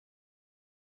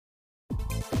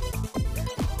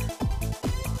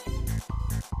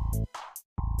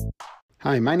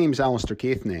Hi, my name is Alistair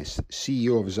Caithness,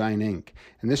 CEO of Zion Inc.,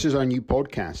 and this is our new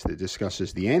podcast that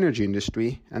discusses the energy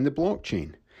industry and the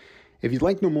blockchain. If you'd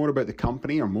like to know more about the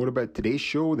company or more about today's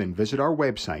show, then visit our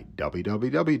website,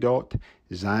 www.zion.com.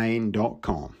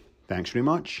 Thanks very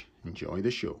much. Enjoy the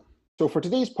show. So for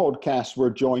today's podcast, we're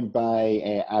joined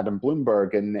by Adam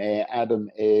Bloomberg, and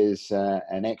Adam is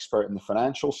an expert in the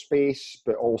financial space,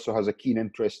 but also has a keen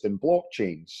interest in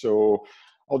blockchain. So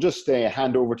I'll just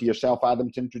hand over to yourself, Adam,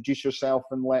 to introduce yourself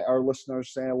and let our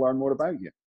listeners learn more about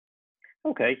you.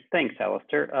 Okay, thanks,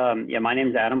 Alistair. My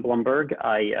name's Adam Bloomberg.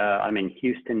 I'm in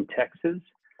Houston, Texas.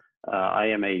 I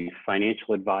am a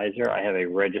financial advisor. I have a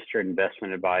registered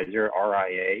investment advisor,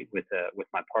 RIA, with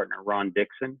my partner Ron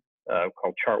Dixon,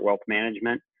 called Chart Wealth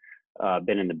Management.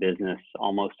 Been in the business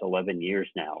almost 11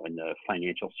 years now in the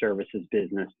financial services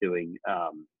business, doing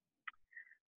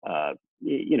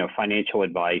financial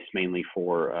advice mainly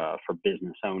for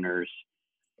business owners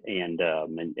and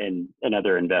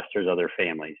other investors, other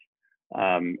families.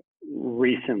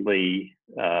 Recently,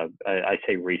 I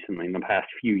say recently, in the past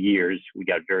few years, we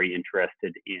got very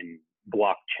interested in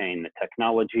blockchain, the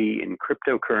technology, in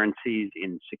cryptocurrencies,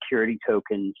 in security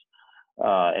tokens,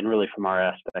 and really from our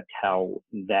aspect, how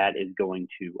that is going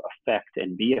to affect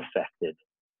and be affected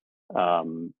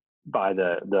by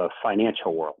the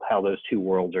financial world, how those two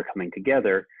worlds are coming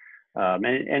together.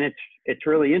 And it's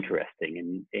really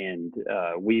interesting. And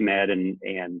we met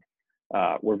and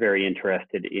we're very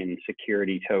interested in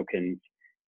security tokens.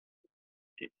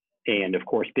 And of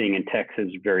course, being in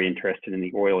Texas, very interested in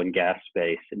the oil and gas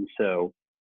space. And so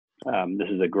this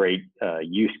is a great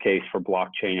use case for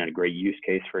blockchain and a great use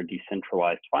case for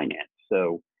decentralized finance.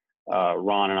 So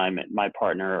Ron and I, my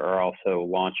partner, are also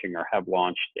launching or have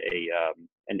launched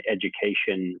an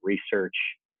education research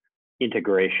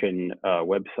integration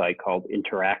website called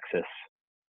Interaxis.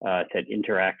 It's at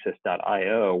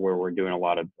interaxis.io, where we're doing a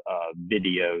lot of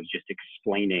videos just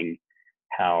explaining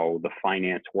how the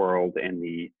finance world and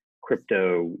the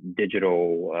crypto,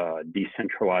 digital,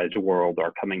 decentralized world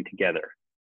are coming together.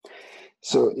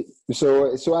 So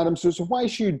Adam, so why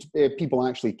should people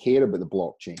actually care about the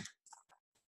blockchain?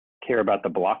 Care about the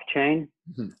blockchain?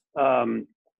 Mm-hmm.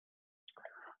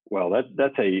 Well,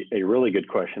 that's a really good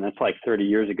question. That's like 30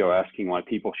 years ago asking why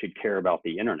people should care about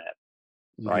the internet,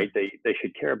 mm-hmm. right? They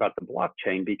should care about the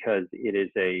blockchain because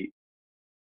it's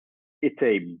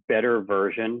a better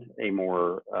version, a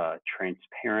more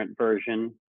transparent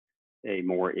version, a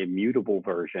more immutable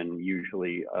version,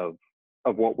 usually of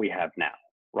what we have now,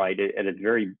 right? At its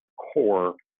very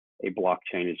core, a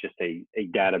blockchain is just a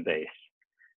database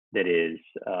that is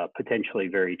potentially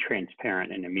very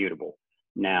transparent and immutable.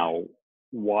 Now,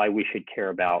 why we should care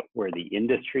about where the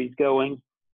industry is going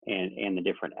and the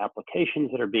different applications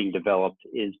that are being developed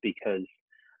is because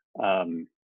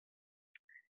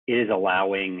it is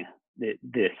allowing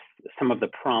some of the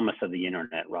promise of the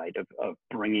internet, right, of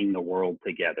bringing the world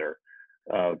together,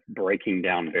 of breaking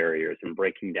down barriers and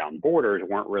breaking down borders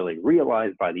weren't really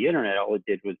realized by the internet. All it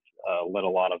did was let a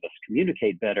lot of us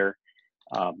communicate better,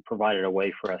 provided a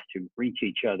way for us to reach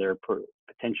each other,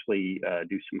 potentially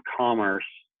do some commerce,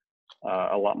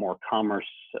 a lot more commerce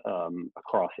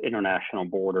across international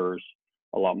borders,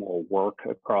 a lot more work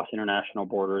across international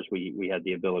borders. We had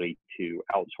the ability to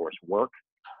outsource work,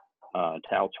 to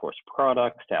outsource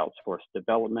products, to outsource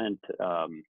development,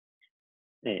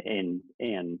 and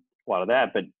a lot of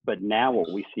that. But now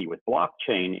what we see with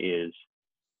blockchain is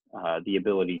the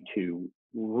ability to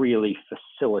really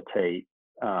facilitate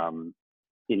in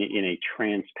a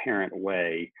transparent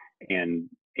way and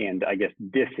I guess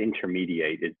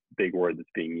disintermediate is a big word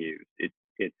that's being used.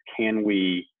 It's can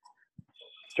we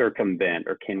circumvent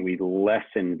or can we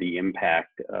lessen the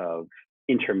impact of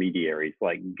intermediaries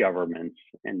like governments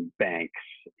and banks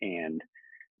and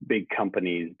big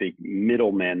companies, big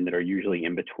middlemen that are usually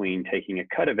in between taking a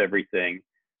cut of everything?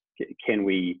 Can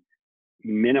we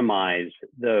minimize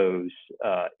those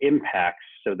impacts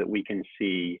so that we can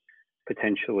see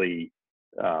potentially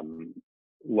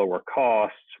lower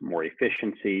costs, more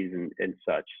efficiencies, and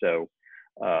such? So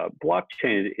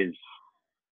blockchain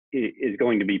is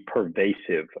going to be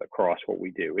pervasive across what we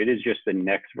do. It is just the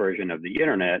next version of the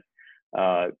internet,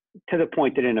 to the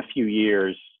point that in a few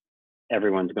years,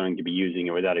 everyone's going to be using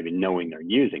it without even knowing they're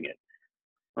using it,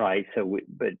 right? So,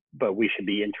 but we should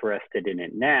be interested in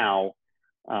it now,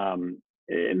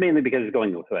 mainly because it's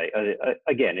going this way.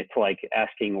 Again, it's like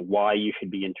asking why you should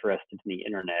be interested in the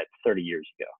internet 30 years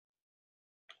ago.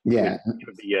 Yeah, it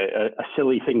would be a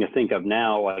silly thing to think of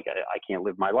now. Like I can't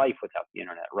live my life without the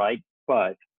internet, right?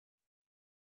 But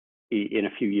in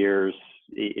a few years,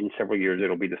 in several years,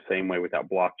 it'll be the same way without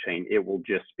blockchain. It will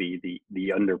just be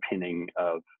the underpinning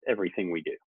of everything we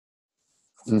do.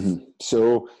 Mm-hmm.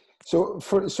 So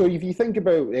if you think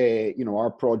about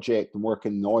our project and work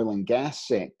in the oil and gas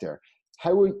sector,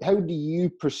 how do you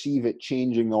perceive it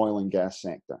changing the oil and gas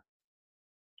sector?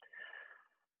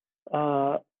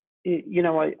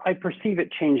 I perceive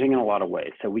it changing in a lot of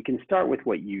ways. So we can start with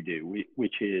what you do,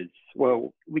 which is,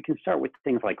 well, we can start with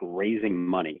things like raising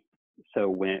money. So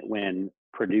when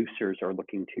producers are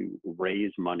looking to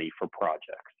raise money for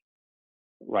projects,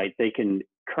 right, they can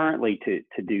currently to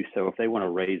do so, if they want to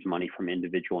raise money from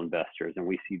individual investors, and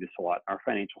we see this a lot in our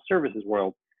financial services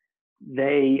world,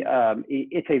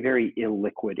 it's a very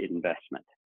illiquid investment.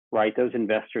 Right, those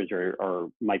investors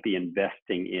might be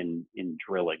investing in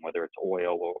drilling, whether it's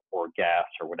oil or gas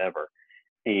or whatever.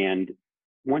 And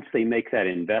once they make that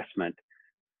investment,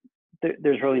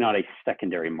 there's really not a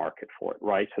secondary market for it,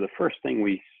 right? So the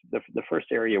first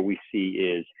area we see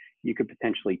is you could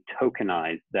potentially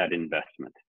tokenize that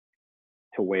investment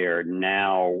to where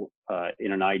now,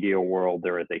 in an ideal world,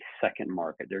 there is a second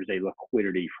market. There's a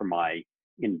liquidity for my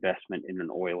investment in an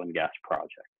oil and gas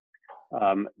project,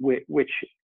 which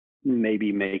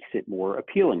maybe makes it more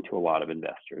appealing to a lot of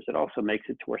investors. It also makes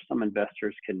it to where some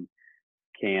investors can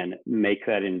make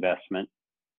that investment,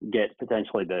 get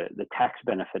potentially the tax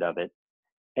benefit of it,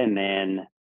 and then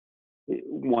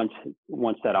once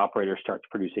that operator starts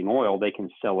producing oil, they can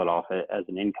sell it off as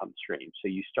an income stream. So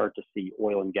you start to see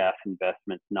oil and gas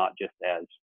investments not just as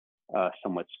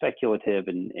somewhat speculative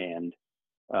and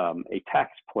a tax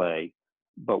play,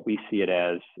 but we see it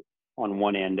as, on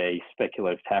one end, a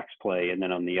speculative tax play, and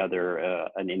then on the other,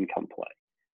 an income play.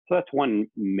 So that's one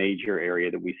major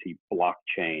area that we see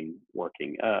blockchain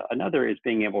working. Another is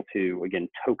being able to, again,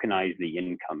 tokenize the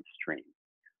income stream.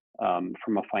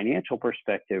 From a financial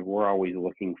perspective, we're always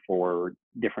looking for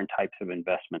different types of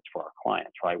investments for our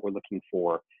clients, right? We're looking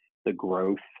for the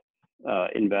growth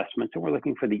investments, and we're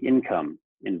looking for the income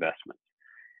investments.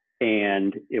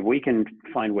 And if we can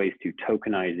find ways to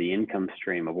tokenize the income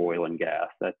stream of oil and gas,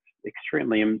 that's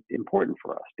extremely important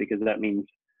for us, because that means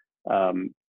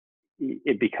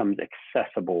it becomes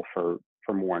accessible for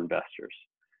more investors.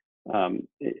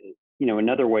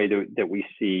 Another way that we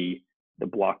see the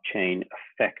blockchain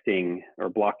affecting, or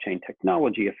blockchain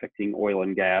technology affecting oil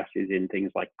and gas, is in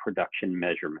things like production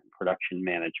measurement, production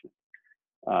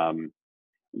management,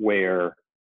 where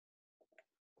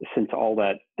since all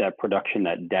that production,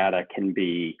 that data can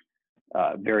be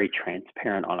very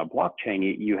transparent on a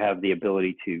blockchain, you have the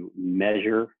ability to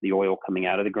measure the oil coming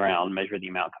out of the ground, measure the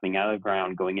amount coming out of the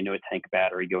ground, going into a tank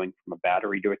battery, going from a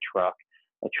battery to a truck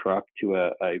to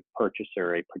a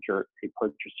purchaser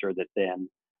that then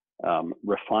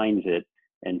refines it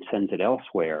and sends it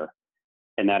elsewhere.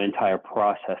 And that entire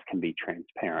process can be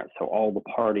transparent. So all the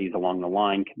parties along the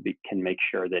line can make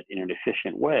sure that in an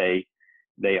efficient way,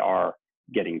 they are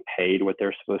getting paid what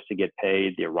they're supposed to get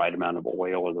paid, the right amount of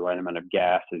oil or the right amount of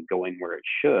gas is going where it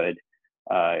should.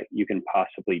 You can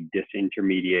possibly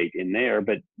disintermediate in there,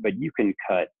 but you can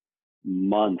cut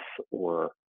months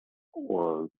or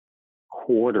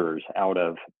quarters out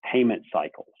of payment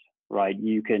cycles, right?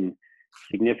 You can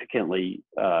significantly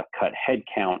cut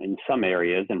headcount in some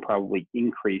areas and probably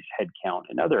increase headcount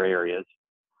in other areas,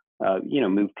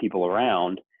 move people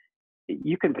around.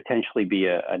 You can potentially be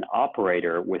an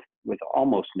operator with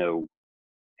almost no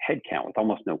headcount, with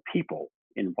almost no people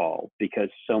involved, because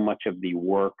so much of the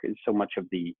work and so much of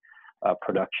the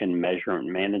production measurement,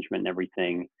 management, and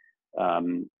everything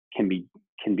can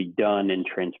be done and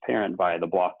transparent via the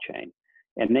blockchain.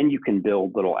 And then you can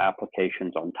build little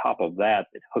applications on top of that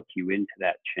hook you into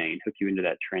that chain, hook you into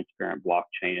that transparent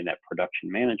blockchain and that production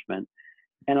management,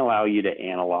 and allow you to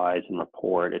analyze and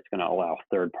report. It's going to allow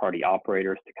third-party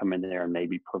operators to come in there and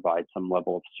maybe provide some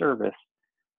level of service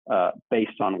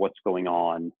based on what's going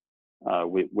on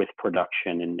with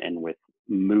production and with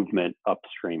movement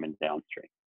upstream and downstream.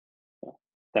 So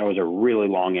that was a really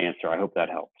long answer. I hope that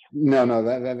helps. No,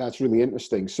 that's really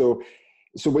interesting. So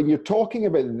when you're talking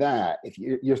about that, if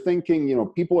you're thinking,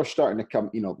 people are starting to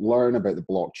come, learn about the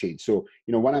blockchain. So,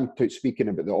 when I'm speaking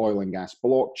about the oil and gas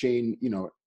blockchain,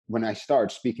 when I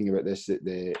started speaking about this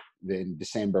in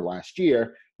December last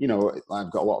year,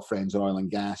 I've got a lot of friends in oil and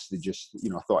gas that just,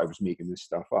 thought I was making this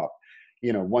stuff up.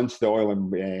 Once the oil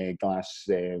and gas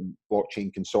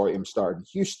blockchain consortium started in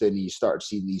Houston, you started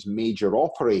seeing these major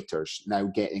operators now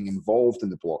getting involved in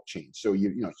the blockchain. So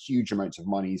huge amounts of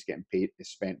money is getting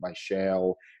spent by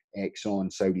Shell,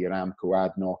 Exxon, Saudi Aramco,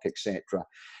 ADNOC, etc.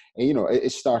 you know,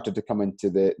 it started to come into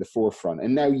the forefront.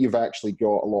 And now you've actually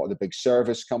got a lot of the big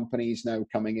service companies now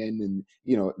coming in, and,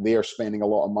 you know, they're spending a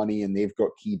lot of money and they've got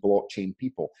key blockchain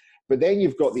people. But then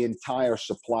you've got the entire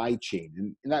supply chain,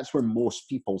 and that's where most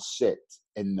people sit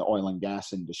in the oil and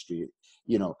gas industry,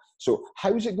 you know. So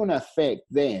how is it going to affect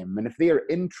them? And if they're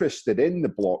interested in the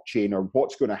blockchain or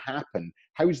what's going to happen,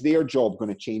 how's their job going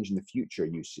to change in the future,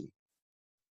 you see?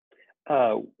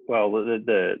 Well,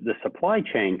 the supply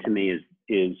chain to me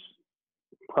is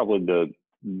probably the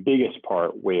biggest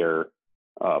part where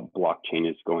blockchain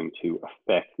is going to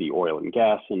affect the oil and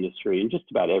gas industry and just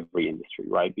about every industry,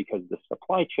 right? Because the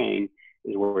supply chain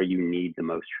is where you need the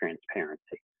most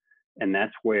transparency. And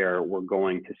that's where we're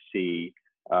going to see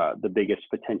the biggest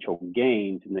potential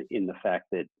gains in the fact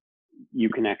that you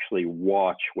can actually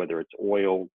watch whether it's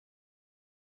oil,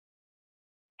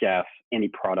 gas, any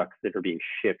products that are being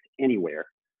shipped anywhere.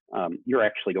 You're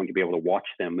actually going to be able to watch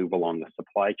them move along the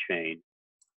supply chain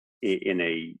in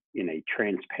a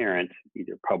transparent,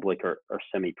 either public or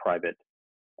semi-private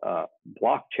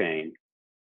blockchain.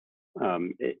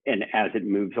 And as it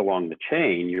moves along the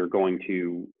chain, you're going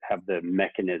to have the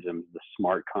mechanisms, the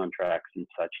smart contracts and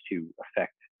such to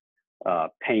affect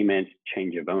payment,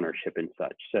 change of ownership and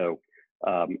such. So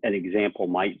an example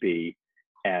might be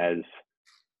as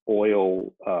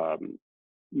oil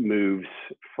moves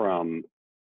from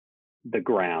the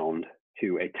ground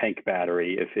to a tank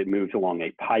battery, if it moves along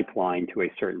a pipeline to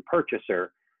a certain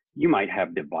purchaser, you might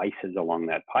have devices along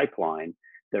that pipeline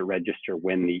that register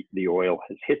when the oil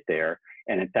has hit there.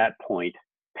 And at that point,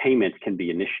 payment can be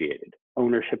initiated.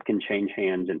 Ownership can change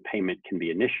hands and payment can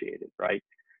be initiated, right?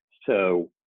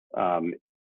 So when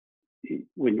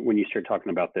you start talking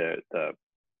about the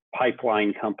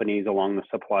pipeline companies along the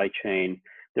supply chain,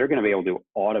 they're going to be able to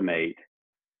automate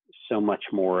so much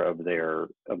more of their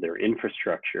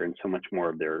infrastructure and so much more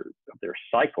of their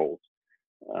cycles.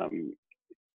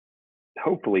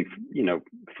 Hopefully, you know,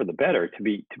 for the better, to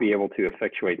be able to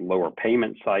effectuate lower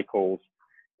payment cycles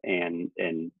and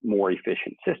more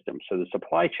efficient systems. So the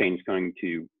supply chain is going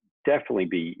to definitely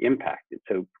be impacted.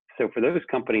 So for those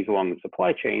companies along the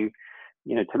supply chain,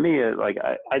 you know, to me, like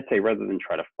I'd say, rather than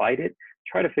try to fight it,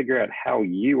 try to figure out how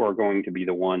you are going to be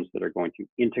the ones that are going to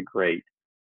integrate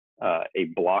a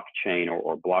blockchain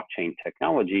or blockchain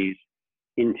technologies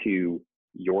into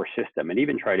your system, and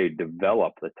even try to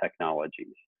develop the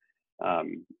technologies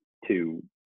to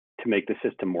make the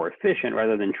system more efficient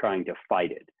rather than trying to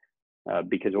fight it.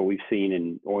 Because what we've seen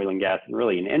in oil and gas, and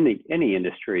really in any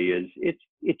industry, is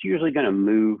it's usually going to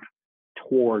move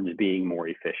towards being more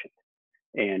efficient.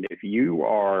 And if you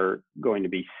are going to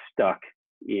be stuck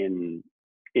in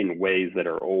ways that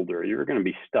are older, you're going to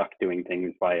be stuck doing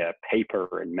things via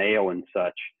paper and mail and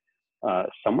such,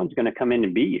 someone's going to come in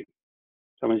and beat you.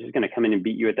 Someone's just going to come in and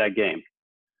beat you at that game.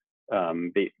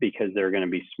 Because there are going to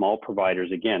be small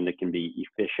providers, again, that can be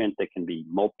efficient, that can be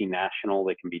multinational,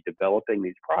 that can be developing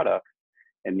these products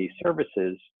and these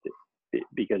services,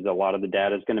 because a lot of the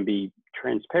data is going to be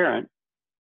transparent,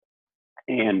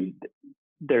 and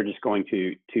they're just going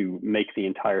to make the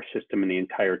entire system and the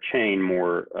entire chain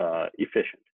more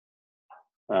efficient.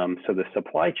 So the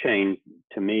supply chain,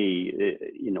 to me,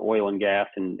 in oil and gas,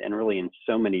 and really in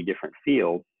so many different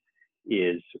fields,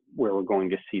 is where we're going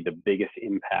to see the biggest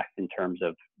impact in terms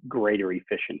of greater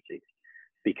efficiencies,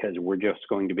 because we're just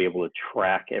going to be able to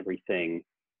track everything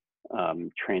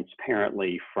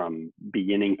transparently from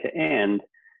beginning to end.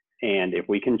 And if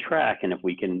we can track, and if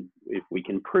we can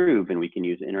prove, and we can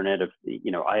use Internet of,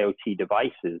 you know, IoT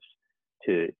devices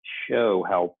to show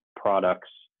how products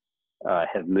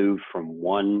have moved from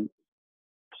one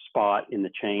spot in the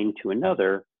chain to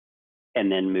another,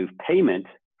 and then move payment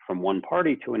from one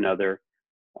party to another,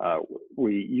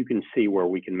 you can see where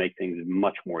we can make things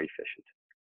much more efficient.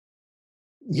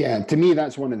 Yeah, to me,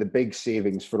 that's one of the big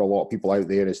savings for a lot of people out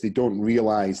there, is they don't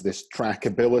realize this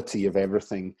trackability of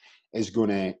everything is going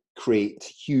to create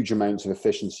huge amounts of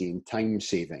efficiency and time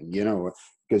saving, you know,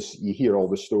 because you hear all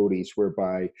the stories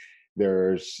whereby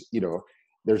there's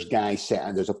guys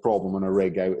sitting, there's a problem on a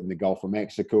rig out in the Gulf of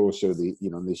Mexico. So they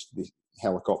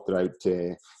helicopter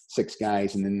out 6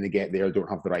 guys, and then they get there, don't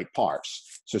have the right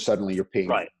parts. So suddenly you're paying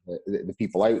the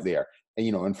people out there. And,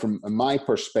 you know, and from my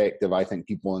perspective, I think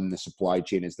people in the supply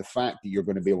chain is the fact that you're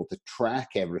going to be able to track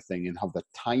everything and have the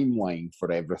timeline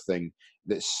for everything,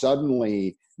 that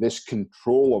suddenly this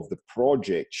control of the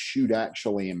project should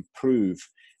actually improve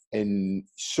in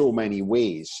so many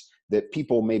ways, that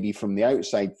people maybe from the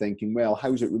outside thinking, well,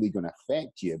 how's it really going to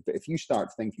affect you? But if you start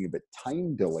thinking about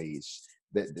time delays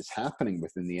that's happening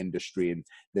within the industry, and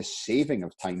the saving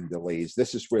of time delays,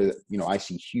 this is where, you know, I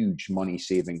see huge money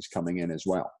savings coming in as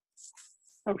well.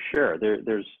 Oh, sure.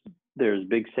 There's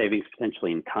big savings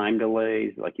potentially in time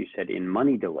delays, like you said, in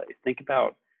money delays. Think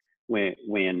about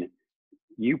when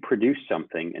you produce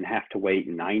something and have to wait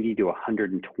 90 to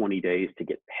 120 days to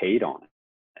get paid on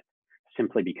it,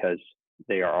 simply because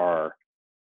there are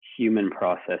human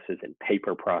processes and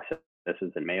paper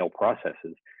processes and mail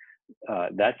processes.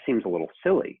 That seems a little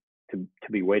silly to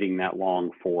be waiting that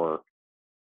long for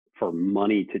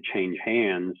money to change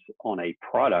hands on a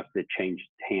product that changed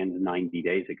hands 90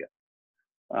 days ago.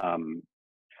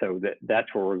 So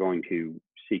that's where we're going to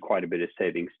see quite a bit of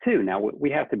savings too. Now we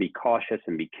have to be cautious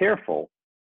and be careful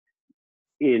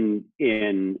in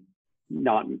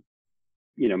not,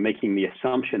 making the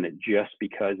assumption that just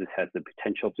because it has the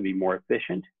potential to be more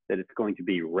efficient, that it's going to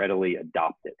be readily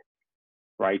adopted,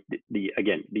 right? The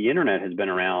internet has been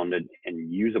around and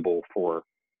usable for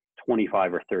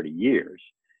 25 or 30 years,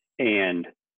 and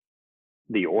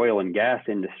the oil and gas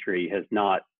industry has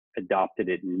not adopted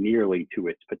it nearly to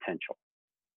its potential,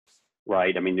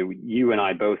 right? I mean, you and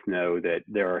I both know that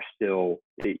there are still,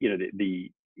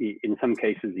 in some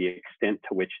cases, the extent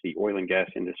to which the oil and gas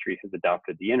industry has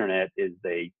adopted the internet is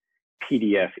they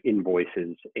PDF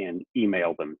invoices and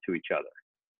email them to each other,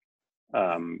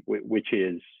 which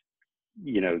is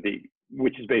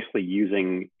basically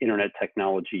using internet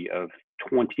technology of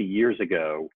 20 years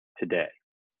ago today,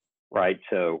 right?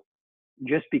 So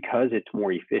just because it's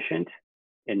more efficient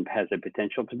and has the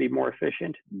potential to be more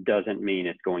efficient doesn't mean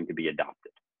it's going to be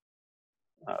adopted.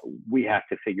 We have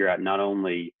to figure out not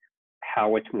only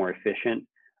how it's more efficient,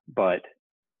 but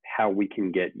how we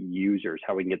can get users,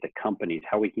 how we can get the companies,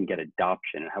 how we can get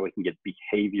adoption, and how we can get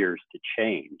behaviors to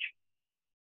change.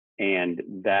 And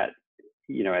that,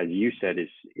 as you said,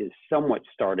 is somewhat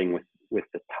starting with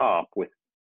the top, with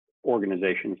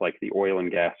organizations like the Oil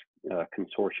and Gas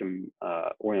Consortium,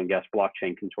 Oil and Gas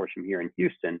Blockchain Consortium here in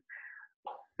Houston.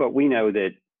 But we know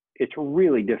that it's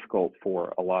really difficult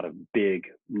for a lot of big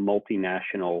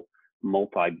multinational,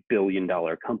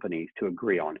 multi-billion-dollar companies to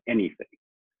agree on anything.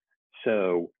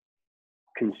 So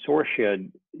consortia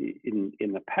in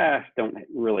the past don't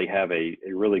really have a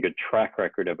really good track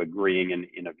record of agreeing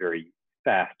in a very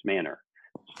fast manner.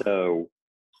 So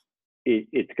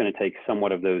it's going to take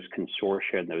somewhat of those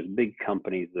consortia and those big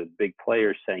companies, those big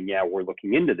players saying, yeah, we're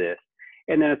looking into this.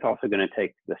 And then it's also going to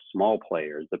take the small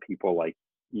players, the people like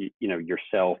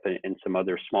yourself and some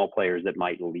other small players that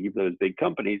might leave those big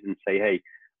companies and say, hey,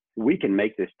 we can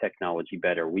make this technology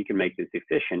better. We can make this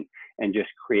efficient, and just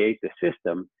create the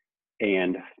system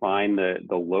and find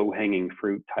the low-hanging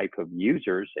fruit type of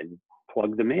users and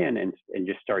plug them in and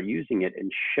just start using it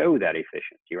and show that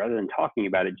efficiency rather than talking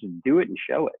about it. Just do it and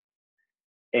show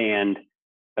it. And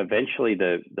eventually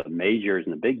the majors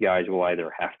and the big guys will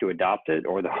either have to adopt it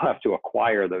or they'll have to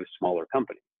acquire those smaller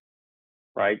companies,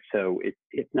 right? So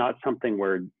it's not something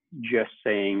where just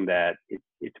saying that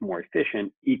it's more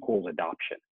efficient equals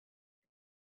adoption.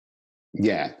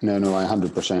 Yeah, no, I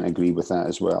 100% agree with that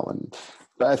as well.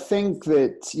 But I think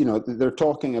that, they're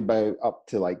talking about up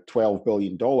to like $12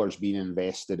 billion being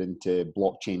invested into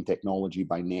blockchain technology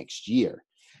by next year.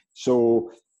 So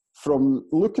from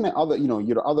looking at other,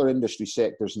 your other industry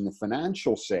sectors in the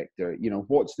financial sector,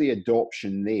 what's the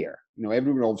adoption there?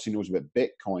 Everyone obviously knows about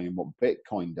Bitcoin and what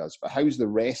Bitcoin does, but how's the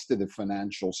rest of the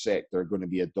financial sector going to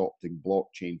be adopting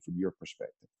blockchain from your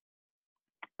perspective?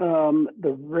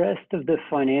 The rest of the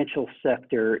financial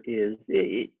sector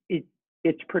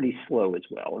it's pretty slow as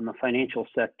well. And the financial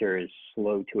sector is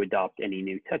slow to adopt any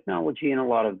new technology. And a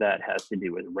lot of that has to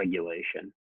do with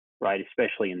regulation, right?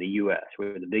 Especially in the US.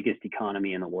 We're the biggest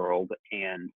economy in the world,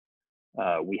 and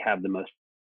we have the most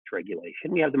regulation.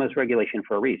 We have the most regulation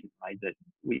for a reason, right? That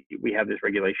we have this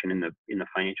regulation in the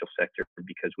financial sector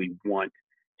because we want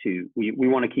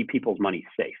to keep people's money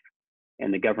safe.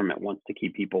 And the government wants to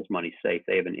keep people's money safe.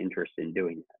 They have an interest in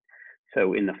doing that.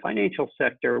 So in the financial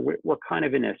sector, we're kind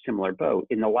of in a similar boat.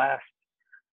 In the last,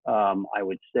 I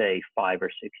would say, 5 or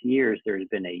 6 years, there's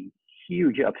been a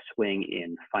huge upswing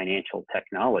in financial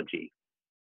technology.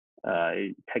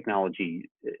 A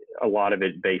lot of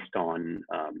it based on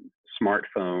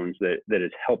smartphones that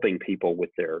is helping people with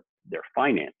their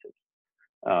finances.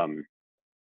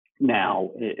 Now,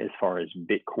 as far as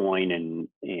Bitcoin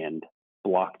and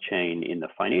blockchain in the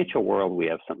financial world, we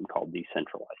have something called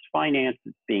decentralized finance.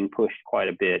 It's being pushed quite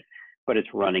a bit, but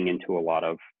it's running into a lot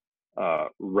of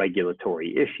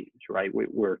regulatory issues, right?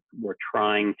 We're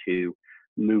trying to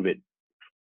move it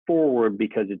forward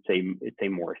because it's a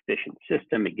more efficient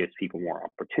system. It gives people more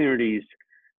opportunities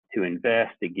to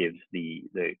invest. It gives the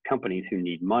companies who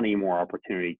need money more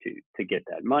opportunity to get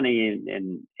that money.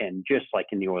 And just like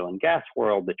in the oil and gas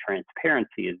world, the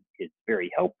transparency is very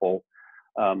helpful.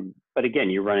 But again,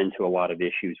 you run into a lot of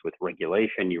issues with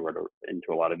regulation. You run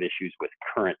into a lot of issues with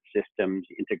current systems,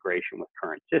 integration with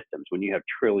current systems. When you have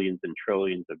trillions and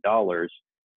trillions of dollars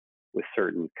with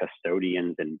certain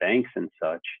custodians and banks and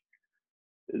such,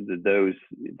 those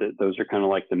are kind of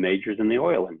like the majors in the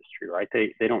oil industry, right?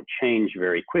 They don't change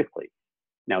very quickly.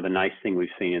 Now, the nice thing we've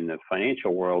seen in the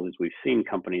financial world is we've seen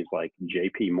companies like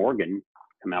JP Morgan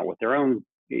come out with their own,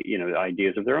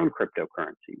 ideas of their own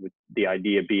cryptocurrency, with the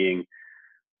idea being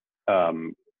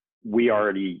so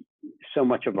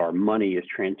much of our money is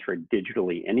transferred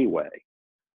digitally anyway.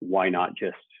 Why not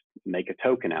just make a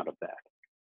token out of that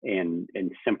and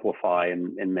simplify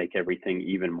and make everything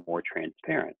even more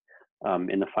transparent?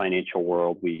 In the financial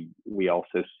world, we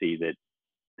also see that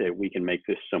we can make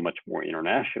this so much more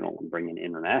international and bring in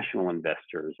international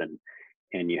investors,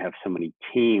 and you have so many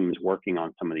teams working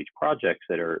on some of these projects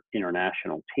that are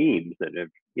international teams that have,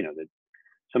 that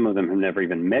some of them have never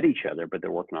even met each other, but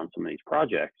they're working on some of these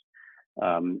projects,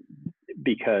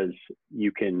 because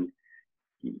you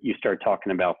start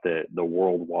talking about the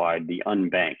worldwide, the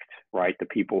unbanked, right? The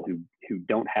people who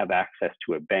don't have access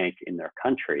to a bank in their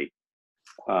country,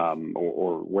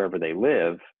 or wherever they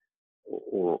live,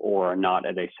 or are not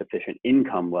at a sufficient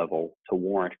income level to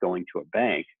warrant going to a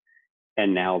bank.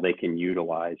 And now they can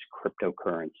utilize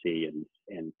cryptocurrency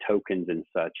and tokens and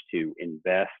such to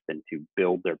invest and to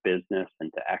build their business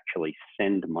and to actually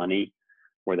send money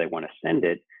where they want to send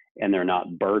it. And they're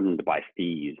not burdened by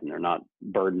fees, and they're not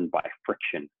burdened by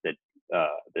friction that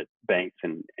banks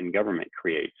and government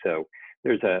create. So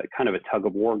there's a kind of a tug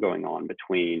of war going on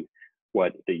between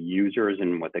what the users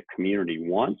and what the community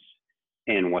wants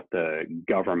and what the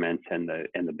governments and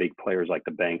the big players like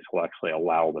the banks will actually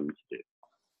allow them to do.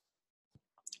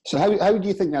 So how do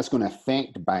you think that's going to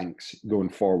affect banks going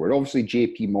forward? Obviously,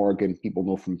 JP Morgan, people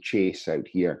know from Chase out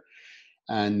here,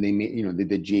 and they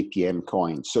did JPM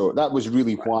coin. So that was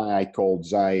really why I called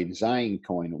Zion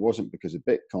coin. It wasn't because of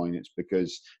Bitcoin. It's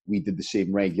because we did the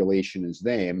same regulation as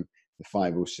them, the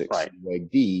 506 Reg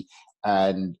D.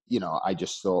 And, I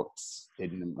just thought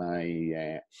in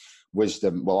my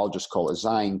wisdom, well, I'll just call it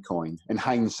Zion coin. In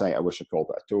hindsight, I wish I called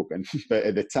it a token, but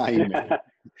at the time,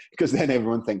 because then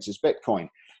everyone thinks it's Bitcoin.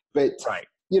 But,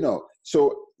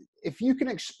 so if you can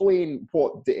explain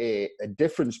what the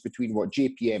difference between what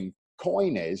JPM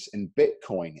coin is and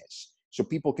Bitcoin is, so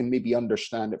people can maybe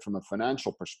understand it from a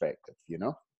financial perspective,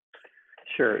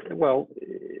 Sure. Well,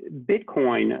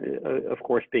 Bitcoin, of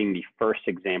course, being the first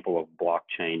example of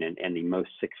blockchain and the most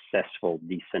successful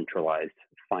decentralized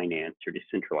finance or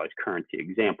decentralized currency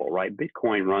example, right?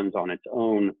 Bitcoin runs on its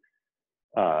own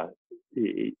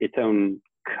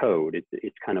code.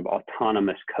 It's kind of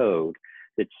autonomous code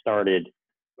that started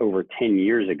over 10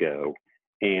 years ago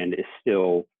and is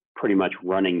still pretty much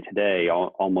running today,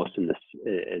 almost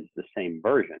as the same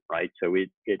version, right? So it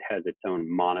has its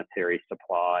own monetary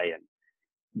supply, and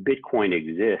Bitcoin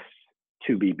exists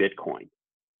to be Bitcoin,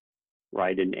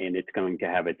 right? And it's going to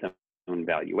have its own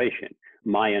valuation.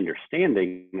 My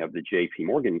understanding of the JP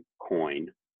Morgan coin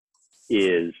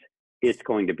is it's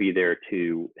going to be there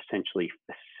to essentially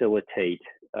facilitate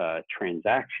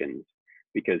transactions,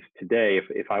 because today,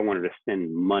 if I wanted to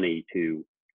send money to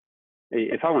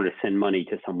someone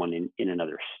in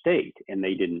another state and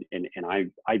they didn't, and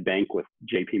I bank with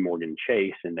JP Morgan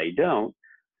Chase and they don't,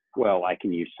 well, I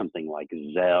can use something like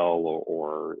Zelle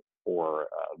or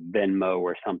Venmo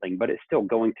or something, but it's still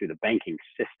going through the banking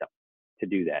system to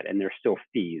do that. And there's still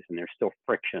fees and there's still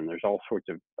friction. There's all sorts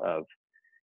of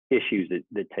issues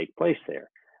that take place there.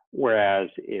 Whereas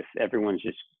if everyone's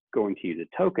just going to use a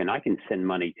token, I can send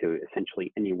money to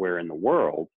essentially anywhere in the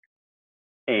world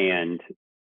and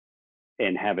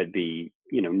have it be,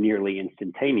 nearly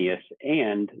instantaneous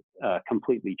and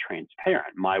completely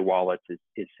transparent. My wallet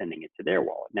is sending it to their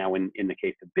wallet. Now, in the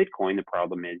case of Bitcoin, the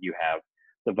problem is you have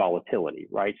the volatility,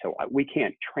 right? So we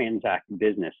can't transact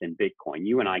business in Bitcoin.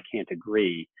 You and I can't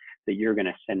agree that you're going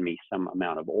to send me some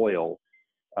amount of oil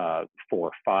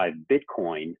for 5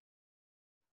 Bitcoin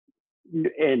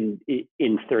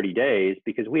in 30 days,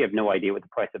 because we have no idea what the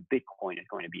price of Bitcoin is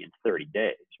going to be in 30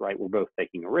 days, right? We're both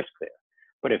taking a risk there.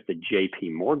 But if the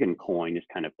JP Morgan coin is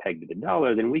kind of pegged to the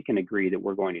dollar, then we can agree that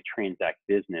we're going to transact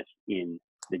business in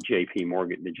the JP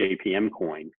Morgan, the JPM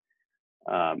coin.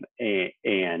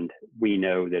 And we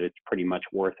know that it's pretty much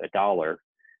worth $1.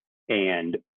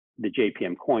 And the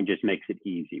JPM coin just makes it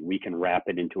easy. We can wrap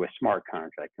it into a smart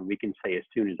contract, and we can say, as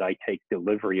soon as I take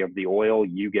delivery of the oil,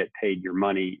 you get paid your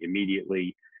money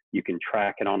immediately. You can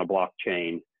track it on a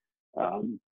blockchain.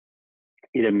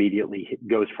 It immediately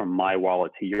goes from my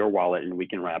wallet to your wallet, and we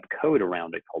can wrap code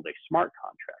around it called a smart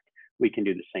contract. We can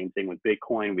do the same thing with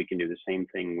Bitcoin. We can do the same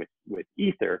thing with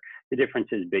Ether. The difference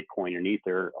is Bitcoin and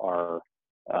Ether are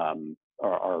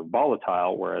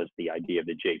volatile, whereas the idea of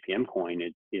the JPM coin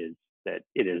is that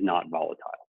it is not volatile.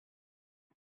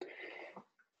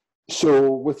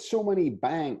 So with so many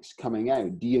banks coming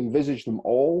out, do you envisage them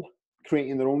all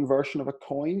creating their own version of a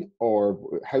coin,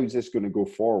 or how's this going to go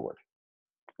forward?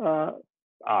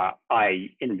 I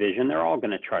envision they're all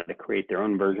going to try to create their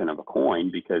own version of a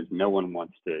coin, because no one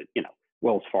wants to,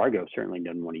 Wells Fargo certainly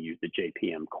doesn't want to use the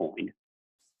JPM coin.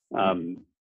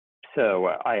 So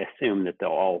I assume that they'll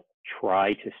all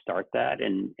try to start that,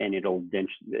 and it'll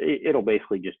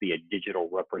basically just be a digital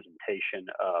representation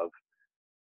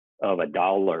of a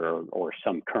dollar or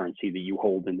some currency that you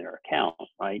hold in their account,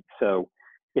 right? So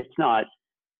it's not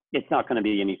going to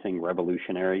be anything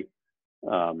revolutionary.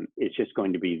 It's just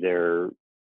going to be their,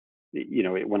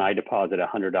 when I deposit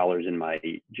 $100 in my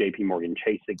JP Morgan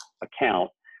Chase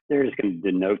account, they're just going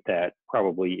to denote that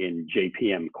probably in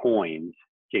JPM coins,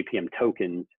 JPM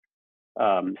tokens,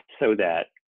 so that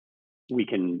we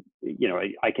can,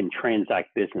 I can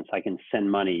transact business. I can send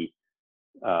money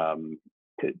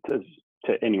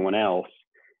to anyone else,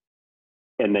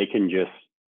 and they can just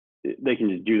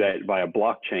do that via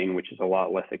blockchain, which is a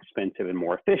lot less expensive and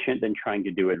more efficient than trying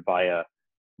to do it via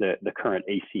the current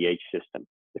ACH system,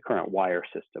 the current wire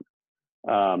system.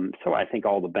 So I think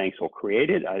all the banks will create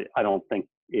it. I don't think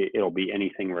it'll be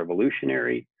anything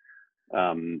revolutionary.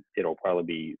 It'll probably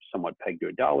be somewhat pegged to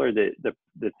a dollar.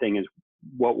 The thing is,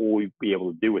 what will we be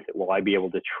able to do with it? Will I be able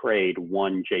to trade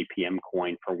one JPM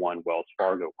coin for one Wells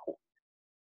Fargo coin?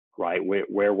 Right?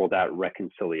 Where will that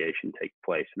reconciliation take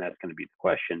place? And that's going to be the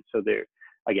question. So they're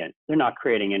not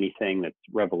creating anything that's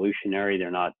revolutionary.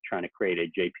 They're not trying to create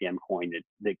a JPM coin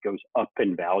that goes up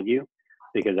in value,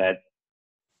 because that,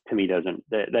 to me, doesn't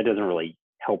really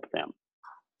help them.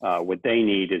 What they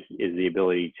need is the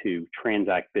ability to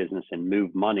transact business and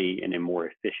move money in a more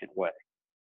efficient way.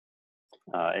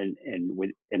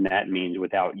 And that means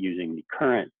without using the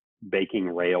current banking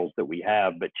rails that we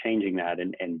have, but changing that.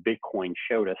 And Bitcoin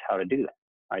showed us how to do that.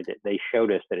 Right? They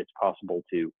showed us that it's possible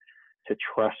to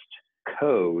trust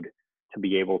code to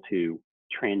be able to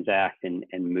transact and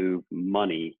move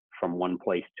money from one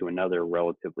place to another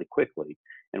relatively quickly.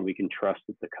 And we can trust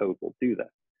that the code will do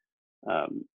that.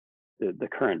 The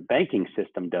current banking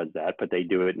system does that, but they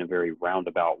do it in a very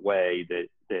roundabout way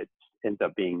that ends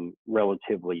up being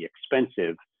relatively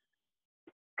expensive,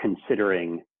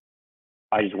 considering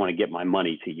I just want to get my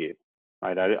money to you,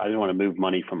 right? I just want to move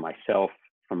money from myself,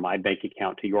 from my bank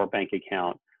account to your bank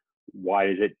account.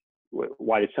 Why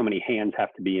do so many hands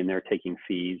have to be in there taking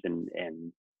fees and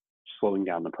slowing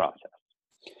down the process?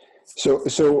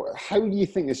 So how do you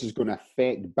think this is going to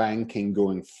affect banking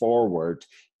going forward,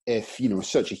 if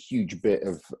such a huge bit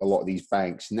of a lot of these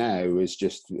banks now is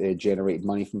just generating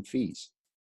money from fees?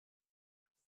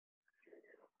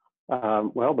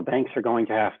 Well, the banks are going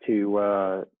to have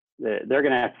to they're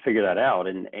going to have to figure that out,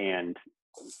 and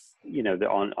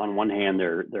on one hand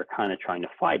they're kind of trying to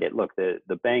fight it. Look, the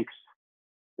banks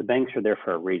are there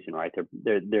for a reason, right?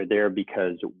 They're there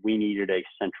because we needed a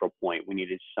central point. We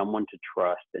needed someone to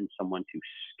trust and someone to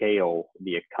scale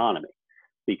the economy,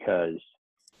 because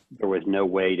there was no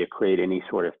way to create any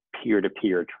sort of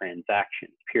peer-to-peer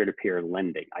transactions, peer-to-peer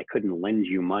lending. I couldn't lend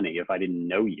you money if I didn't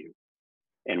know you,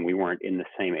 and we weren't in the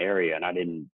same area,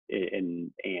 and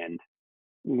and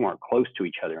we weren't close to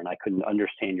each other, and I couldn't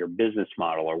understand your business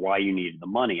model or why you needed the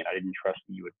money, and I didn't trust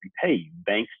that you would repay you.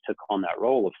 Banks took on that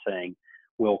role of saying,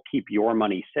 we'll keep your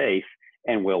money safe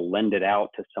and we'll lend it out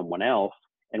to someone else,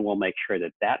 and we'll make sure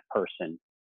that that person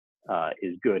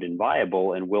is good and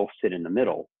viable, and we'll sit in the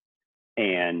middle,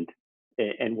 and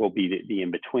we'll be the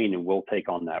in between, and we'll take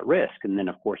on that risk. And then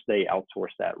of course they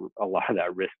outsource a lot of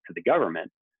that risk to the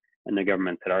government. And the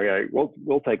government said, all right,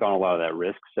 we'll take on a lot of that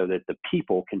risk so that the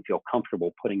people can feel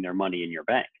comfortable putting their money in your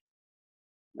bank.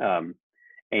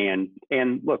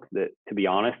 And look, to be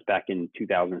honest, back in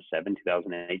 2007,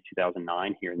 2008,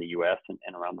 2009, here in the U.S.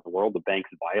 and around the world, the banks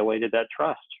violated that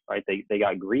trust, right? They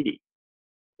got greedy,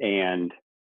 and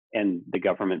the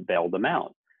government bailed them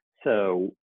out.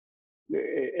 So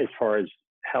as far as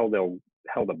how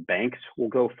the banks will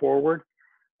go forward,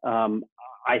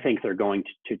 I think they're going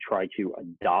to try to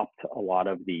adopt a lot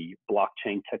of the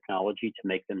blockchain technology to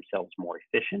make themselves more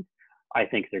efficient. I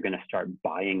think they're going to start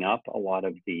buying up a lot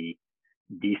of the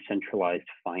decentralized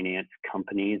finance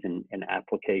companies and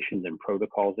applications and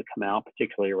protocols that come out,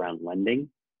 particularly around lending,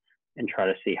 and try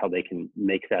to see how they can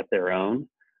make that their own.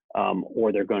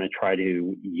 Or they're going to try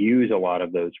to use a lot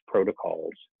of those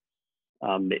protocols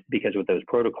because what those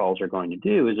protocols are going to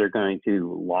do is they're going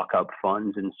to lock up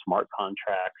funds in smart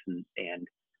contracts, and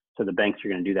so the banks are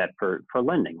going to do that for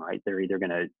lending, right? They're either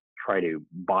going to try to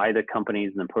buy the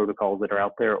companies and the protocols that are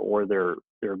out there, or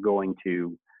they're going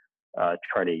to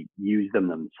try to use them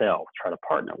themselves, try to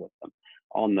partner with them.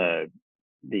 On the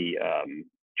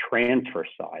transfer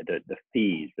side, the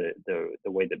fees, the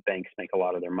way that banks make a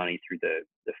lot of their money through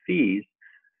the fees,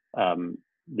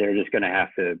 they're just going to have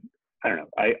to, I don't know,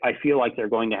 I feel like they're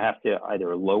going to have to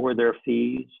either lower their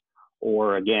fees,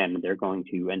 or again, they're going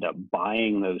to end up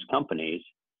buying those companies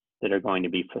that are going to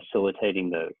be facilitating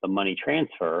the money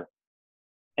transfer.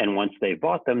 And once they've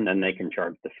bought them, then they can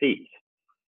charge the fees.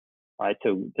 Right?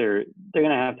 So they're going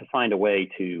to have to find a way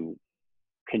to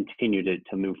continue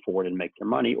to move forward and make their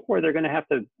money, or they're going to have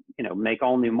to, make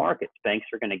all new markets. Banks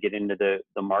are going to get into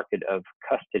the market of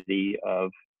custody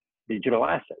of digital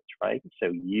assets, right?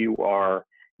 So your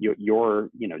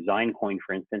Zinecoin,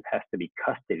 for instance, has to be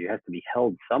custody. It has to be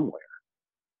held somewhere,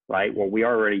 right? Well, we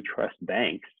already trust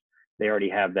banks. They already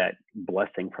have that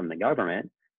blessing from the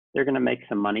government. They're going to make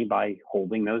some money by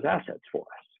holding those assets for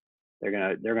us. They're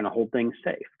going to hold things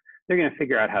safe. They're going to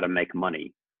figure out how to make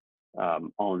money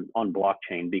on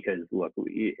blockchain, because look,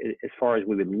 as far as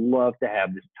we would love to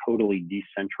have this totally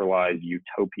decentralized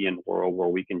utopian world where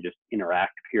we can just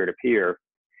interact peer to peer,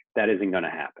 that isn't going to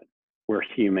happen. We're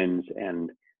humans,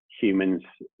 and humans,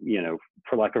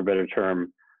 for lack of a better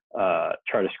term,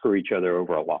 try to screw each other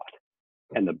over a lot.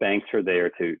 And the banks are there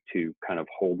to kind of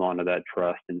hold on to that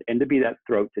trust and to be that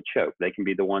throat to choke. They can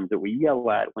be the ones that we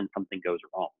yell at when something goes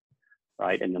wrong,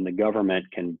 right? And then the government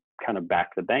can kind of back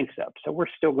the banks up. So we're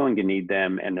still going to need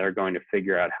them, and they're going to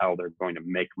figure out how they're going to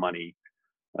make money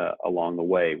along the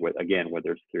way. Again,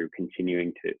 whether it's through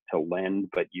continuing to lend,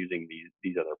 but using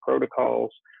these other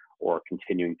protocols, or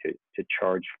continuing to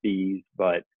charge fees,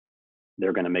 but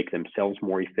they're going to make themselves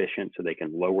more efficient so they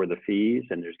can lower the fees,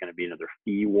 and there's going to be another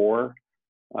fee war,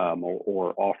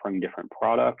 or offering different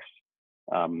products.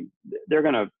 They're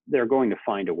going to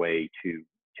find a way to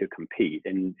compete,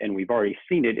 and we've already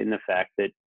seen it in the fact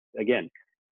that, again,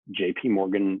 J.P.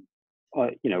 Morgan,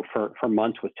 for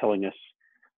months was telling us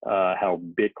how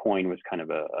Bitcoin was kind of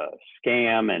a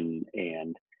scam, and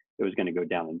it was going to go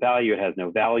down in value. It has no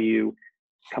value.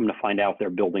 Come to find out, they're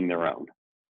building their own,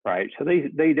 right? So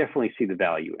they definitely see the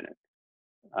value in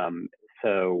it.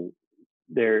 So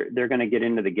they're going to get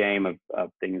into the game of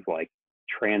things like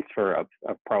transfer of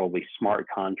probably smart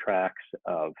contracts,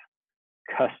 of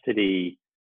custody,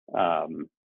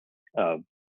 of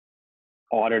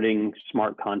auditing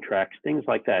smart contracts, things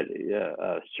like that,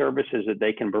 services that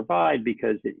they can provide,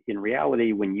 because in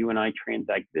reality, when you and I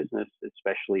transact business,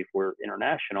 especially if we're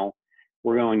international,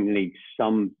 we're going to need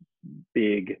some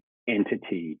big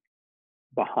entity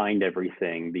behind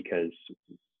everything, because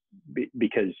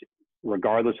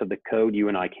regardless of the code, you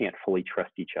and I can't fully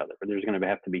trust each other. There's going to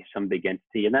have to be some big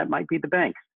entity, and that might be the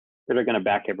banks that are going to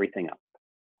back everything up.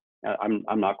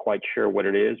 I'm not quite sure what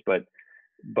it is, but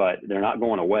they're not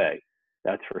going away.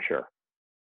 That's for sure.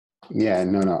 Yeah,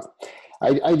 no.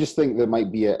 I just think there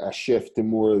might be a shift to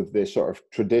more of the sort of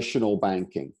traditional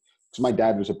banking. Because my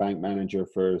dad was a bank manager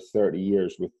for 30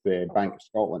 years with the Bank of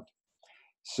Scotland.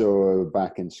 So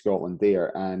back in Scotland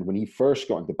there. And when he first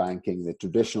got into banking, the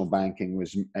traditional banking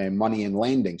was money and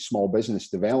lending, small business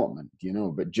development,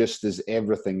 but just as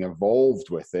everything evolved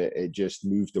with it, it just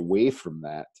moved away from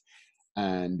that.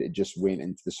 And it just went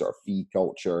into the sort of fee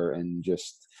culture and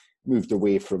just moved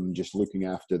away from just looking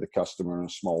after the customer on a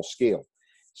small scale.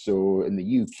 So in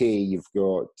the UK, you've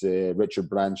got Richard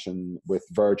Branson with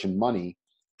Virgin Money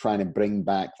trying to bring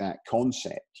back that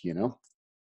concept,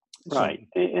 Right.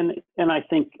 And I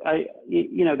think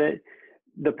that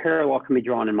the parallel can be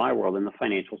drawn in my world, in the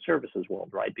financial services world,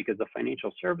 right? Because the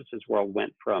financial services world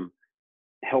went from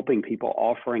helping people,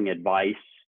 offering advice,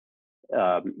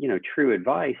 true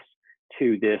advice,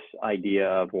 to this idea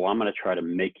of, well, I'm going to try to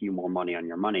make you more money on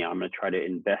your money. I'm going to try to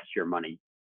invest your money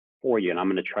for you, and I'm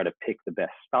going to try to pick the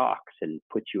best stocks and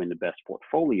put you in the best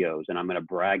portfolios, and I'm going to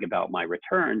brag about my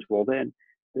returns. Well, then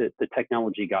the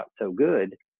technology got so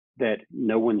good that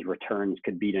no one's returns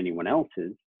could beat anyone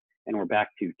else's, and we're back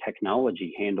to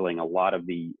technology handling a lot of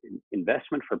the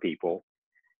investment for people,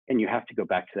 and you have to go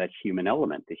back to that human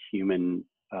element, the human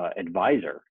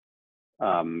advisor.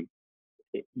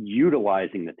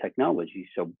 Utilizing the technology.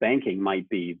 So banking might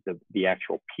be the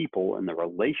actual people and the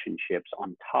relationships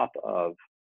on top of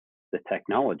the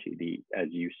technology. As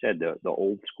you said, the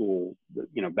old school,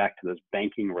 back to those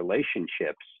banking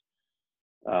relationships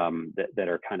that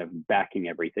are kind of backing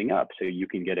everything up. So you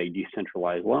can get a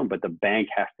decentralized loan, but the bank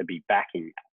has to be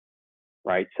backing that.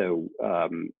 right? So,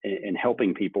 and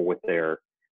helping people with their,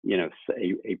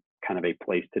 a kind of a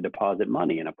place to deposit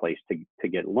money and a place to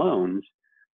get loans.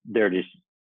 They're just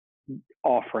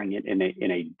offering it in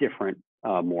a different,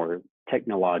 more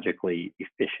technologically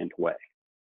efficient way.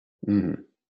 Mm-hmm.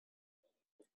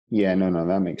 Yeah, no,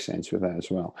 that makes sense with that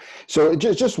as well. So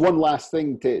just one last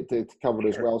thing to cover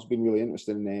as well. It's been really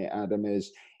interesting, Adam,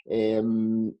 is,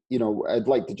 I'd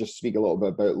like to just speak a little bit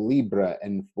about Libra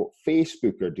and what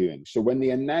Facebook are doing. So when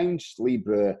they announced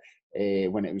Libra,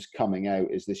 when it was coming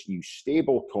out as this new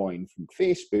stable coin from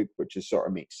Facebook, which is sort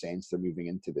of makes sense, they're moving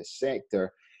into this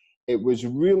sector. It was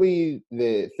really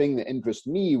the thing that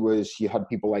interested me was you had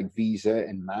people like Visa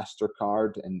and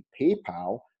MasterCard and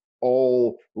PayPal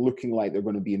all looking like they're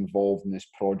going to be involved in this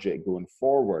project going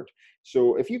forward.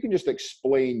 So if you can just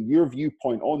explain your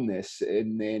viewpoint on this,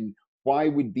 and then why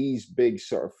would these big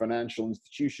sort of financial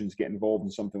institutions get involved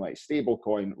in something like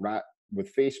stablecoin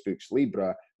with Facebook's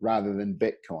Libra rather than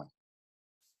Bitcoin?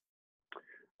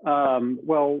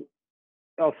 Well,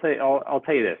 I'll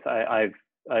tell you this.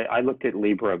 I looked at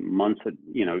Libra months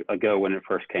ago when it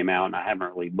first came out, and I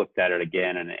haven't really looked at it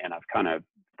again, and I've kind of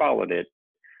followed it.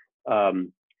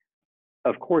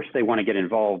 Of course, they want to get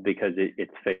involved because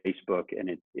it's Facebook,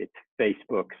 and it's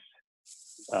Facebook's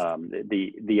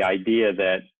the idea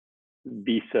that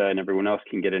Visa and everyone else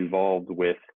can get involved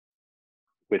with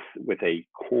a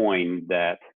coin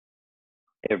that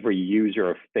every user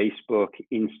of Facebook,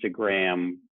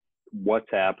 Instagram,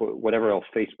 WhatsApp, whatever else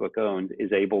Facebook owns,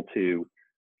 is able to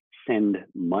send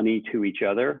money to each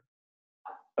other.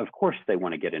 Of course, they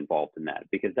want to get involved in that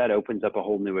because that opens up a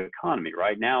whole new economy.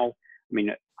 Right now, I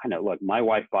mean, I know, look, my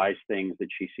wife buys things that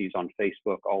she sees on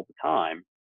Facebook all the time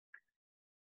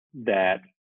that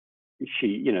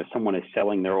someone is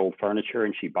selling their old furniture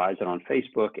and she buys it on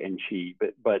Facebook, and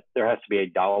but there has to be a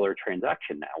dollar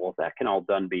transaction now. Well, if that can all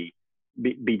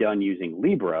be done using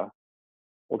Libra,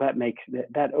 well,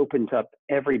 that opens up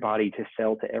everybody to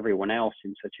sell to everyone else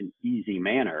in such an easy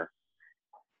manner,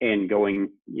 and going,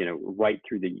 right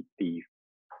through the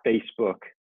Facebook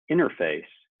interface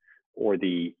or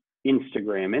the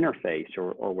Instagram interface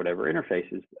or whatever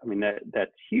interfaces. I mean,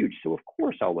 that's huge. So of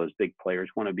course, all those big players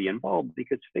want to be involved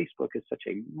because Facebook is such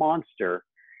a monster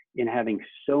in having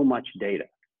so much data,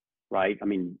 right? I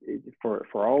mean, for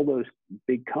all those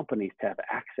big companies to have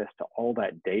access to all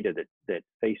that data that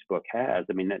Facebook has,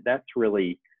 I mean, that's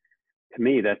really, to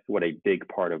me, that's what a big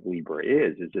part of Libra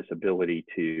is this ability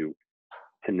to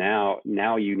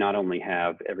now you not only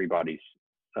have everybody's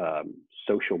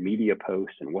social media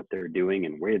posts and what they're doing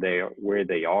and where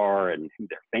they are and who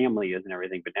their family is and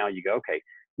everything, but now you go, okay,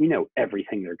 we know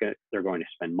everything they're going to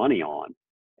spend money on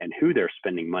and who they're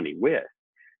spending money with.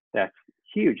 That's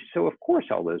huge. So of course,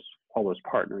 all those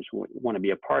partners want to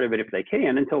be a part of it if they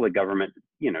can, until the government,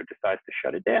 decides to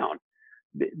shut it down.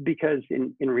 Because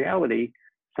in reality,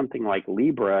 something like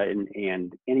Libra and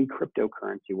any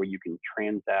cryptocurrency where you can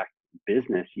transact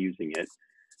business using it,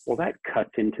 well, that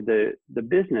cuts into the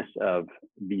business of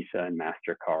Visa and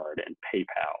MasterCard and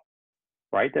PayPal,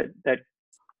 right? That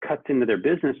cuts into their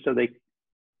business, so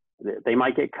they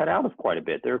might get cut out of quite a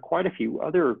bit. There are quite a few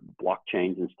other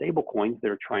blockchains and stable coins that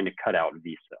are trying to cut out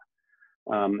Visa.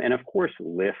 And of course,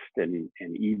 Lyft and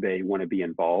eBay want to be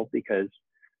involved because,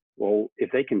 well,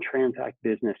 if they can transact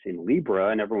business in Libra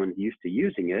and everyone's used to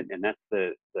using it, and that's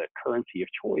the currency of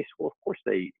choice, well, of course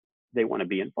they want to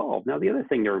be involved. Now, the other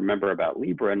thing to remember about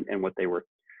Libra and what they were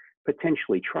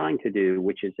potentially trying to do,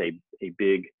 which is a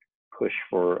big push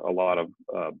for a lot of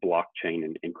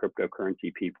blockchain and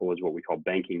cryptocurrency people, is what we call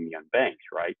banking the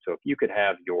unbanked, right? So if you could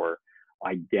have your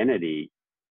identity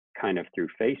kind of through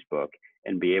Facebook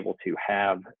and be able to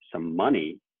have some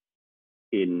money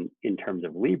in terms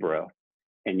of Libra,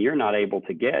 and you're not able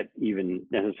to get even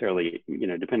necessarily,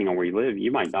 depending on where you live,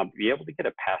 you might not be able to get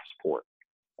a passport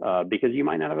because you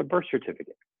might not have a birth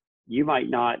certificate. You might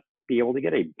not be able to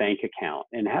get a bank account.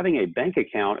 And having a bank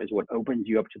account is what opens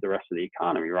you up to the rest of the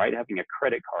economy, right? Having a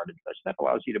credit card and such, that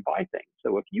allows you to buy things.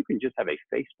 So if you can just have a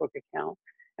Facebook account,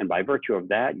 and by virtue of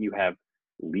that, you have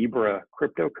Libra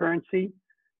cryptocurrency,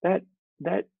 that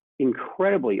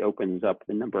incredibly opens up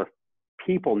the number of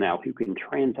people now who can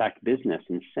transact business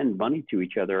and send money to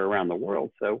each other around the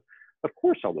world. So of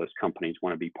course, all those companies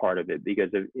want to be part of it, because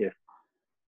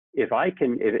if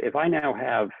I now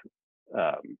have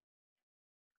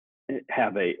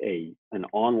an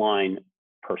online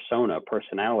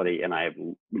personality, and I have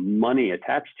money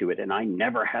attached to it, and I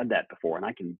never had that before, and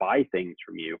I can buy things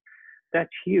from you, that's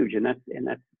huge. And that's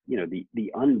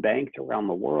the unbanked around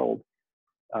the world.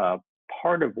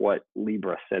 Part of what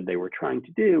Libra said they were trying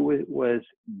to do was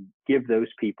give those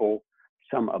people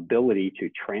some ability to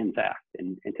transact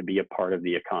and to be a part of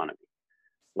the economy.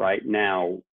 Right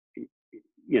now,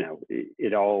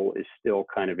 it all is still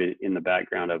kind of in the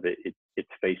background of it. It's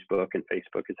Facebook, and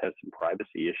Facebook has some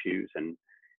privacy issues, and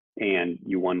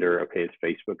you wonder, okay, is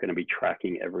Facebook going to be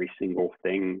tracking every single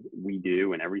thing we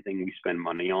do and everything we spend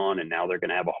money on? And now they're going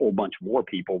to have a whole bunch more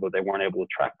people that they weren't able to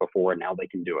track before, and now they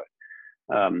can do it.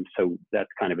 So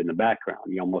that's kind of in the background.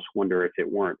 You almost wonder if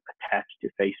it weren't attached to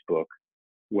Facebook,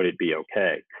 would it be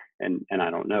okay? And I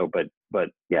don't know, but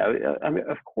yeah, I mean,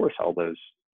 of course, all those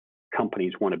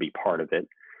companies want to be part of it,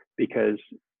 because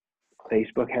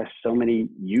Facebook has so many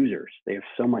users. They have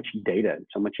so much data and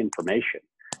so much information,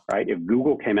 right? If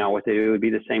Google came out with it, it would be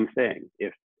the same thing.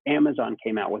 If Amazon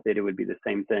came out with it, it would be the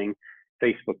same thing.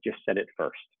 Facebook just said it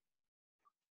first.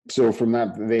 So from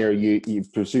that there, you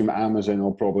presume Amazon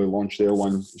will probably launch their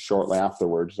one shortly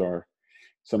afterwards, or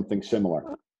something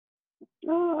similar?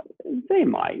 They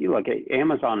might. Look,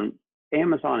 Amazon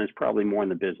is probably more in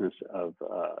the business of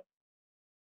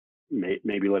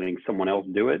maybe letting someone else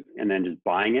do it and then just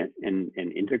buying it and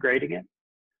integrating it.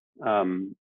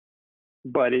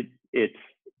 But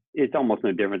it's almost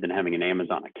no different than having an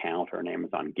Amazon account or an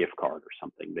Amazon gift card or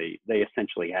something. They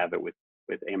essentially have it with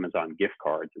Amazon gift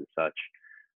cards and such.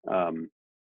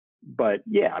 But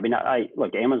yeah, I mean,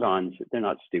 look, Amazon's, they're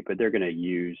not stupid. They're going to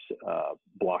use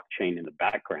blockchain in the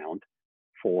background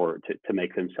to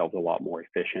make themselves a lot more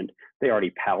efficient. They already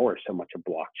power so much of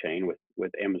blockchain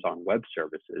with Amazon Web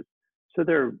Services. So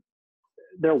they're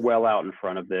well out in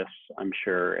front of this, I'm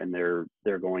sure, and they're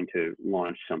going to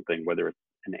launch something, whether it's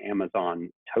an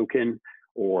Amazon token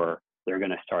or they're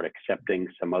going to start accepting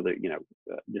some other,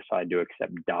 decide to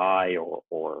accept DAI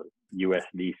or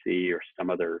USDC or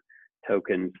some other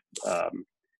tokens.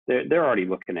 They're already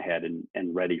looking ahead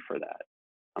and ready for that.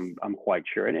 I'm quite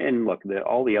sure. And look,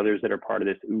 all the others that are part of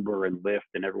this, Uber and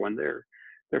Lyft and everyone, they're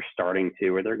starting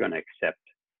to, or they're going to accept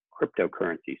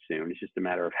cryptocurrency soon. It's just a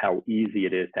matter of how easy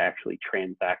it is to actually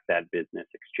transact that business,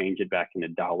 exchange it back into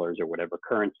dollars or whatever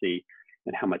currency,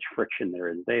 and how much friction there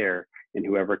is there. And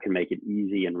whoever can make it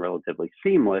easy and relatively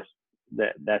seamless,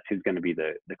 that's who's going to be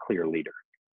the clear leader.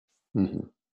 Mm-hmm.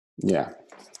 Yeah.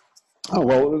 Oh,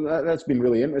 well, that's been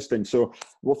really interesting. So,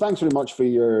 well, thanks very much for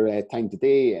your time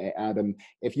today, Adam.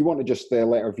 If you want to just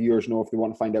let our viewers know if they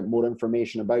want to find out more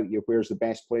information about you, where's the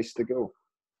best place to go?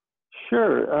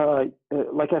 Sure.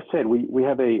 Like I said, we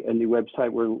have a new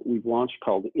website where we've launched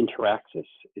called Interaxis.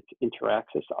 It's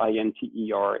Interaxis,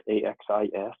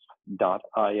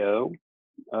 INTERAXIS.io.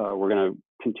 We're going to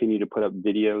continue to put up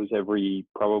videos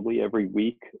probably every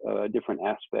week, different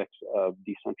aspects of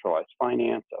decentralized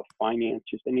finance,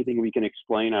 just anything we can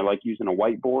explain. I like using a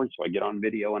whiteboard, so I get on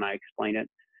video and I explain it.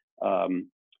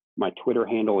 My Twitter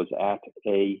handle is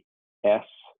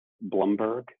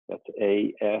 @ASBlumberg. That's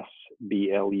ASBLUMBERG.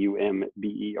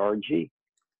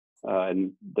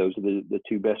 And those are the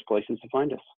two best places to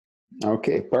find us.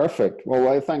 Okay, perfect.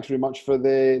 Well, thanks very much for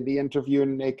the interview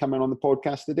and coming on the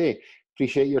podcast today.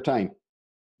 Appreciate your time.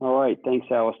 All right. Thanks,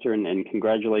 Alistair. And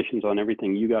congratulations on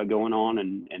everything you got going on.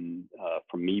 And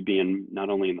from me being not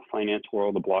only in the finance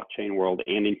world, the blockchain world,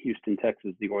 and in Houston,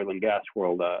 Texas, the oil and gas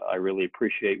world, I really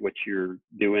appreciate what you're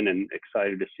doing and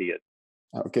excited to see it.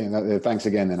 Okay. Thanks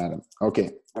again then, Adam.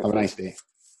 Okay. Have a nice day.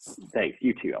 Thanks.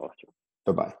 You too, Alistair.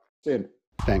 Bye-bye.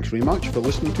 Thanks very much for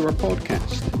listening to our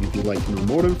podcast. If you'd like to know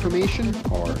more information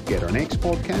or get our next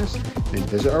podcast, then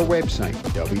visit our website,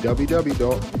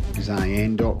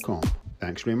 www.Zayen.com.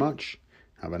 Thanks very much.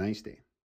 Have a nice day.